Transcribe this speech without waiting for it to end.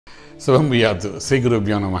శుభం బియాత్ శ్రీ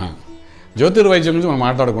గురుభ్యో నమః. జ్యోతిర్వైద్యం గురించి మనం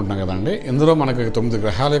మాట్లాడుకుంటున్నాం కదండి. ఇందులో మనకు 9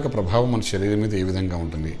 గ్రహాల యొక్క ప్రభావం మన శరీరం మీద ఏ విధంగా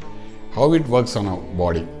ఉంటుంది, how it works on our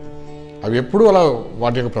body, అవి ఎప్పుడూ అలా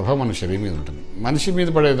వాటి యొక్క ప్రభావం మన శరీరం మీద ఉంటుంది. మనిషి మీద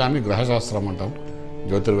పడేదాన్ని గ్రహశాస్త్రం అంటాం,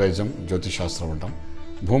 జ్యోతిర్వైద్యం జ్యోతిశాస్త్రం అంటాం.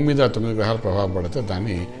 భూమి మీద 9 గ్రహాల ప్రభావం పడితే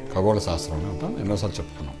దాన్ని ఖగోళ శాస్త్రం అని అంటాం. ఎన్నోసార్లు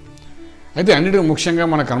చెప్పుకున్నాం. అయితే అన్నిటికీ ముఖ్యంగా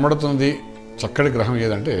మనకు కనబడుతుంది చక్కటి గ్రహం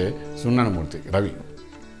ఏదంటే సూర్యనారాయణమూర్తి, రవి.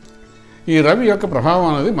 ఈ రవి యొక్క ప్రభావం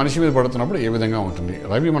అనేది మనిషి మీద పడుతున్నప్పుడు ఏ విధంగా ఉంటుంది?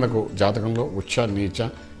 రవి మనకు జాతకంలో ఉచ్చ నీచ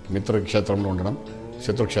మిత్రక్షేత్రంలో ఉండడం,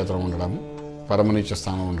 శత్రుక్షేత్రం ఉండడం, పరమనీచ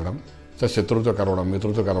స్థానం ఉండడం, శత్రువుతో కలవడం,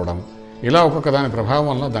 మిత్రులతో కలవడం, ఇలా ఒక్కొక్క దాని ప్రభావం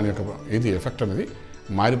వల్ల దాని యొక్క ఇది ఎఫెక్ట్ అనేది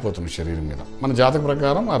మారిపోతుంది శరీరం మీద. మన జాతక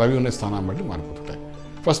ప్రకారం ఆ రవి ఉన్న స్థానాన్ని బట్టి మారిపోతుంటాయి.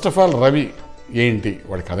 ఫస్ట్ ఆఫ్ ఆల్ రవి ఏంటి,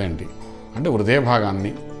 వాడి కథ ఏంటి అంటే హృదయ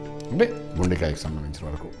భాగాన్ని, అంటే గుండెకాయకి సంబంధించిన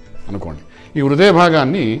వరకు అనుకోండి. ఈ హృదయ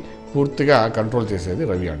భాగాన్ని పూర్తిగా కంట్రోల్ చేసేది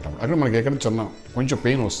రవి అంటాం. అక్కడ మనకి ఎక్కడ కొంచెం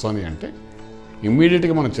పెయిన్ వస్తుంది అంటే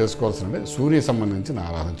ఇమ్మీడియట్గా మనం చేసుకోవాల్సిందంటే సూర్య సంబంధించిన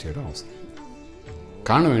ఆరాధన చేయడం అవసరం.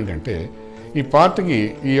 కారణం ఏంటంటే ఈ పార్ట్కి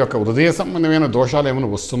ఈ యొక్క హృదయ సంబంధమైన దోషాలు ఏమైనా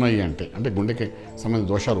వస్తున్నాయి అంటే, గుండెకి సంబంధించిన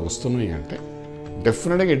దోషాలు వస్తున్నాయి అంటే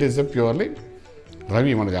డెఫినెట్గా it is a purely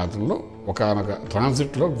Ravi మన జాతకంలో ఒకనొక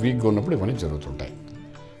ట్రాన్సిట్లో వీక్గా ఉన్నప్పుడు ఇవన్నీ జరుగుతుంటాయి.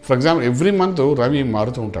 For example every month Ravi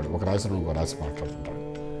మారుతూ ఉంటాడు, ఒక రాశి నుండి ఒక రాశి మాట్లాడుతుంటాడు.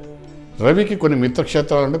 రవికి కొన్ని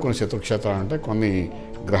మిత్రక్షేత్రాలు ఉంటాయి, కొన్ని శత్రుక్షేత్రాలు ఉంటాయి. కొన్ని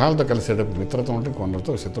గ్రహాలతో కలిసేటప్పుడు మిత్రత్వం ఉంటుంది,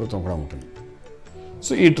 కొందరితో శత్రుత్వం కూడా ఉంటుంది.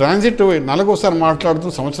 సో ఈ ట్రాన్సిట్ నెలకోసారి మాట్లాడుతూ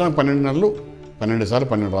సంవత్సరానికి 12 నెలలు 12 సార్లు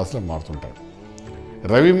 12 రాశులు మారుతుంటాడు.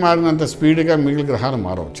 రవి మారినంత స్పీడ్గా మిగిలిన గ్రహాలు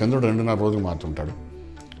మారవు. చంద్రుడు 2.5 రోజులు మారుతుంటాడు,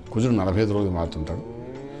 కుజుడు 45 రోజులు మారుతుంటాడు.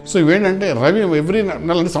 సో ఇవేంటంటే రవి ఎవ్రీ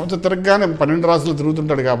నెలని సంవత్సరం తిరగగానే 12 రాశులు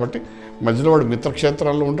తిరుగుతుంటాడు కాబట్టి మధ్యలో వాడు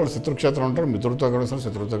మిత్రక్షేత్రాల్లో ఉంటాడు, శత్రుక్షేత్రం ఉంటాడు, మిత్రులతో కలుస్తాడు,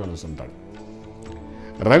 శత్రువుతో కలుస్తుంటాడు.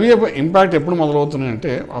 రవి యొక్క ఇంపాక్ట్ ఎప్పుడు మొదలవుతున్నాయంటే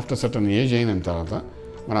ఆఫ్టర్ సర్టన్ ఏజ్ అయిన తర్వాత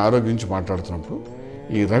మన ఆరోగ్యం గురించి మాట్లాడుతున్నప్పుడు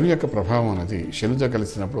ఈ రవి యొక్క ప్రభావం అనేది శనితో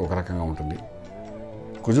కలిసినప్పుడు ఒక రకంగా ఉంటుంది,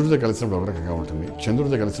 కుజుడితో కలిసినప్పుడు ఒక రకంగా ఉంటుంది,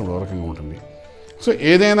 చంద్రుడితో కలిసినప్పుడు ఒక రకంగా ఉంటుంది. సో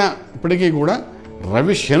ఏదైనా ఇప్పటికీ కూడా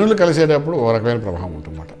రవి శనులు కలిసేటప్పుడు ఒక రకమైన ప్రభావం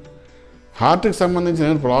ఉంటుందన్నమాట. హార్ట్కి సంబంధించిన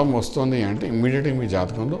ఏదైనా ప్రాబ్లం వస్తుంది అంటే ఇమ్మీడియట్గా మీ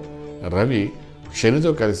జాతకంలో రవి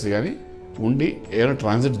శనితో కలిసి కానీ ఉండి ఏదైనా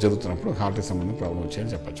ట్రాన్సిట్ జరుగుతున్నప్పుడు హార్ట్కి సంబంధించిన ప్రాబ్లం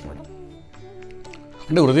వచ్చాయని చెప్పచ్చు మేడం.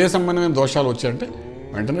 అంటే హృదయ సంబంధమైన దోషాలు వచ్చాయంటే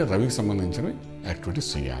వెంటనే రవికి సంబంధించినవి యాక్టివిటీస్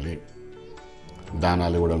చేయాలి.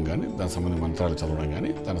 దానాలు ఇవ్వడం కానీ, దానికి సంబంధించిన మంత్రాలు చదవడం కానీ,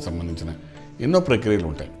 దానికి సంబంధించిన ఎన్నో ప్రక్రియలు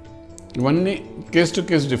ఉంటాయి. ఇవన్నీ కేసు టు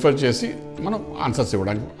కేసు డిఫర్ చేసి మనం ఆన్సర్స్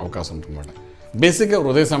ఇవ్వడానికి అవకాశం ఉంటుందన్నమాట. బేసిక్గా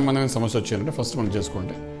హృదయ సంబంధమైన సమస్య వచ్చాయంటే ఫస్ట్ మనం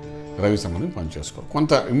చేసుకుంటే రవి సంబంధం పని చేసుకోవాలి.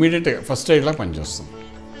 కొంత ఇమ్మీడియట్గా ఫస్ట్ ఎయిడ్లా పనిచేస్తుంది.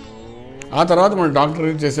 ఆ తర్వాత మన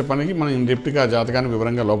డాక్టర్ చేసే పనికి మనం ఇన్ డెప్త్గా జాతకాన్ని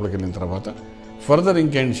వివరంగా లోపలికి వెళ్ళిన తర్వాత ఫర్దర్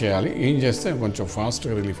ఇంకేం చేయాలి, ఏం చేస్తే కొంచెం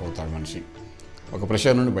ఫాస్ట్గా రిలీఫ్ అవుతాడు మనిషి, ఒక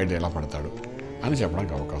ప్రెషర్ నుండి బయట ఎలా పడతాడు అని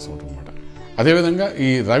చెప్పడానికి అవకాశం ఉంటుందన్నమాట. అదేవిధంగా ఈ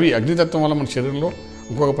రవి అగ్నితత్వం వల్ల మన శరీరంలో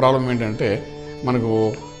ఇంకొక ప్రాబ్లం ఏంటంటే మనకు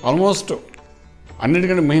ఆల్మోస్ట్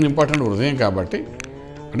అన్నిటికంటే మెయిన్ ఇంపార్టెంట్ హృదయం కాబట్టి,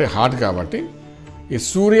 అంటే హార్ట్ కాబట్టి ఈ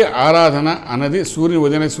సూర్య ఆరాధన అనేది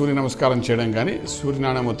ఉదయాన్నే సూర్య నమస్కారం చేయడం కానీ,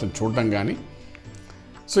 సూర్యనారాయణమూర్తిని చూడడం కానీ,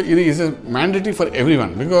 సో ఇది is a mandatory for every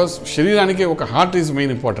one. Because శరీరానికి ఒక heart is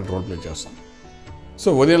main important role play చేస్తాం. సో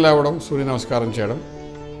ఉదయం లేవడం, సూర్య నమస్కారం చేయడం,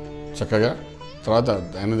 చక్కగా తర్వాత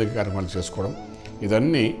దైనందిక కార్యక్రమాలు చేసుకోవడం,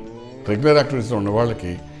 ఇదన్నీ రెగ్యులర్ యాక్టివిటీస్లో ఉన్న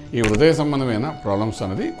వాళ్ళకి ఈ హృదయ సంబంధమైన ప్రాబ్లమ్స్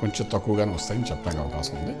అనేది కొంచెం తక్కువగానే వస్తాయని చెప్పడానికి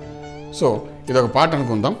అవకాశం ఉంది. సో ఇదొక పార్ట్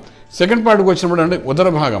అనుకుందాం. సెకండ్ పార్ట్కి వచ్చినప్పుడు అంటే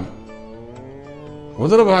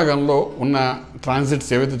ఉదర భాగంలో ఉన్న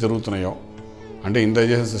ట్రాన్సిట్స్ ఏవైతే జరుగుతున్నాయో, అంటే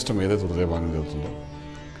ఇండైజెషన్ సిస్టమ్ ఏదైతే హృదయ భాగం జరుగుతుందో,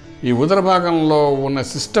 ఈ ఉదర భాగంలో ఉన్న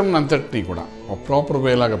సిస్టమ్ అంతటినీ కూడా ఒక ప్రాపర్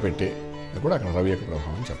వేలాగా పెట్టి కూడా అక్కడ రవి యొక్క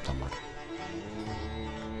ప్రభావం అని చెప్తామన్నమాట.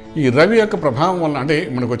 ఈ రవి యొక్క ప్రభావం వల్ల అంటే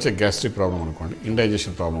మనకు వచ్చే గ్యాస్ట్రిక్ ప్రాబ్లం అనుకోండి,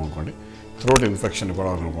 ఇండైజెషన్ ప్రాబ్లం అనుకోండి, థ్రోట్ ఇన్ఫెక్షన్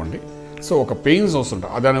ప్రాబ్లం అనుకోండి, సో ఒక పెయిన్స్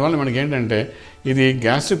వస్తుంటాయి. దానివల్ల మనకి ఏంటంటే ఇది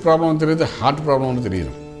గ్యాస్ట్రిక్ ప్రాబ్లం అని తెలియదు, హార్ట్ ప్రాబ్లం అని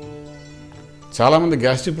తెలియదు. చాలామంది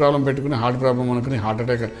గ్యాస్ట్రిక్ ప్రాబ్లం పెట్టుకుని హార్ట్ ప్రాబ్లం అనుకుని హార్ట్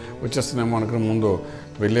అటాక్ వచ్చేస్తుందేమో అనుకుని ముందు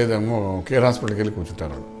వెళ్ళేదేమో కేర్ హాస్పిటల్కి వెళ్ళి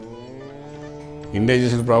కూర్చుంటారు.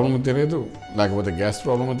 ఇండైజెషన్ ప్రాబ్లం తెలియదు, లేకపోతే గ్యాస్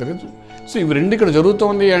ప్రాబ్లం తెలియదు. సో ఇవి రెండు ఇక్కడ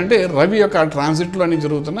జరుగుతుంది అంటే రవి యొక్క ట్రాన్సిట్లో అన్ని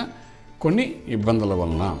జరుగుతున్న కొన్ని ఇబ్బందుల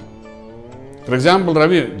వలన. ఫర్ ఎగ్జాంపుల్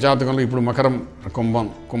రవి జాతకంలో ఇప్పుడు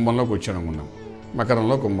కుంభంలోకి వచ్చాడు అనుకున్నాం.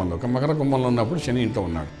 మకర కుంభంలో ఉన్నప్పుడు శని ఇంట్లో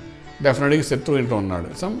ఉన్నాడు, డెఫినెట్గా శత్రువు ఇంట్లో ఉన్నాడు,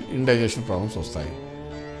 సమ్ ఇండైజెషన్ ప్రాబ్లమ్స్ వస్తాయి.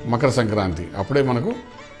 మకర సంక్రాంతి అప్పుడే మనకు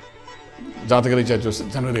జాతకరీత్యా చూస్తే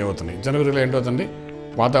జనవరి అవుతుంది. జనవరిలో ఏంటవుతుంది,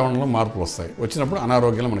 వాతావరణంలో మార్పులు వస్తాయి. వచ్చినప్పుడు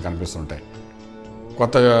అనారోగ్యాలు మనకు అనిపిస్తుంటాయి.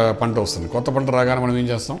 కొత్త పంట వస్తుంది, కొత్త పంట రాగానే మనం ఏం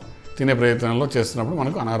చేస్తాం, తినే ప్రయత్నంలో చేస్తున్నప్పుడు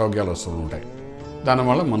మనకు అనారోగ్యాలు వస్తూ ఉంటాయి.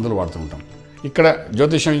 దానివల్ల మందులు వాడుతూ ఉంటాం. ఇక్కడ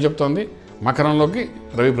జ్యోతిషం ఏం చెప్తోంది, మకరంలోకి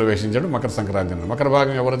రవి ప్రవేశించాడు, మకర సంక్రాంతి. మకర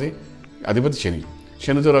భాగం ఎవరిది, అధిపతి శని.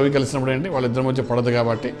 శనితో రవి కలిసినప్పుడు ఏంటి వాళ్ళిద్దరి మధ్య పడదు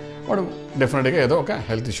కాబట్టి వాడు డెఫినెట్గా ఏదో ఒక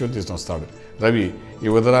హెల్త్ ఇష్యూ తీసుకొస్తాడు. రవి ఈ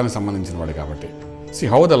ఉదరానికి సంబంధించిన వాడు కాబట్టి. See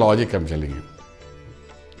how the logic I'm telling you.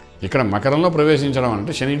 ఇక్కడ మకరంలో ప్రవేశించడం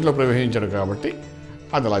అంటే శని ఇంట్లో ప్రవేశించాడు కాబట్టి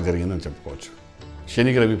అది అలా జరిగిందని చెప్పుకోవచ్చు.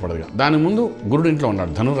 శనికి రవి పడదుగా. దాని ముందు గురుడు ఇంట్లో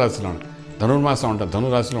ఉన్నాడు, ధనురాశిలో. ధనుర్మాసం ఉంటాడు,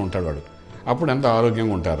 ధనురాశిలో ఉంటాడు వాడు. అప్పుడు ఎంత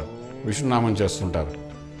ఆరోగ్యంగా ఉంటారు, విష్ణునామం చేస్తుంటారు,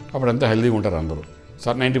 అప్పుడు ఎంత హెల్దీగా ఉంటారు అందరూ.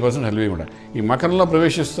 90% హెల్దీగా ఉంటారు. ఈ మకరంలో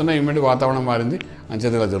ప్రవేశిస్తున్న ఇమ్మీడియట్ వాతావరణం మారింది,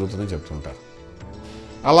 అంచేది ఇలా జరుగుతుందని చెప్తుంటారు.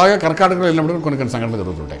 అలాగే కర్కాటకలో వెళ్ళినప్పుడు కొన్ని సంఘటనలు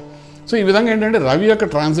జరుగుతుంటాయి. సో ఈ విధంగా ఏంటంటే రవి యొక్క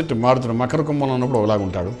ట్రాన్సిట్ మారుతున్నాడు. మకర కుంభంలో ఉన్నప్పుడు ఒకలాగా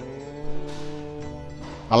ఉంటాడు,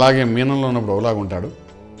 అలాగే మీనంలో ఉన్నప్పుడు ఒకలాగా ఉంటాడు,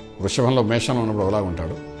 వృషభంలో మేషంలో ఉన్నప్పుడు ఒకలాగా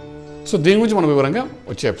ఉంటాడు. సో దీని గురించి మనం వివరంగా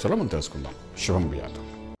వచ్చే ఎపిసోడ్లో మనం తెలుసుకుందాం. శుభం బియాత్.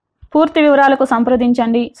 పూర్తి వివరాలకు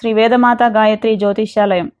సంప్రదించండి శ్రీ వేదమాత గాయత్రి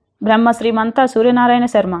జ్యోతిష్యాలయం, బ్రహ్మశ్రీ మంతా సూర్యనారాయణ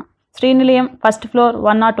శర్మ, శ్రీ నిలయం, first floor,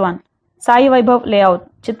 101, Sai Vaibhav layout,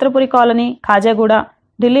 Chitrapuri colony, Khajaguda,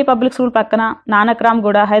 Delhi public school పక్కన,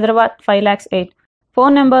 నానక్రామ్గుడ, హైదరాబాద్ 5,08,000.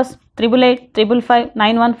 Phone numbers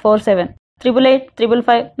 8885559147,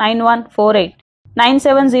 8855559148,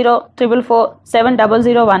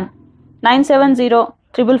 9704447001,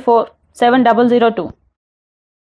 9704447002.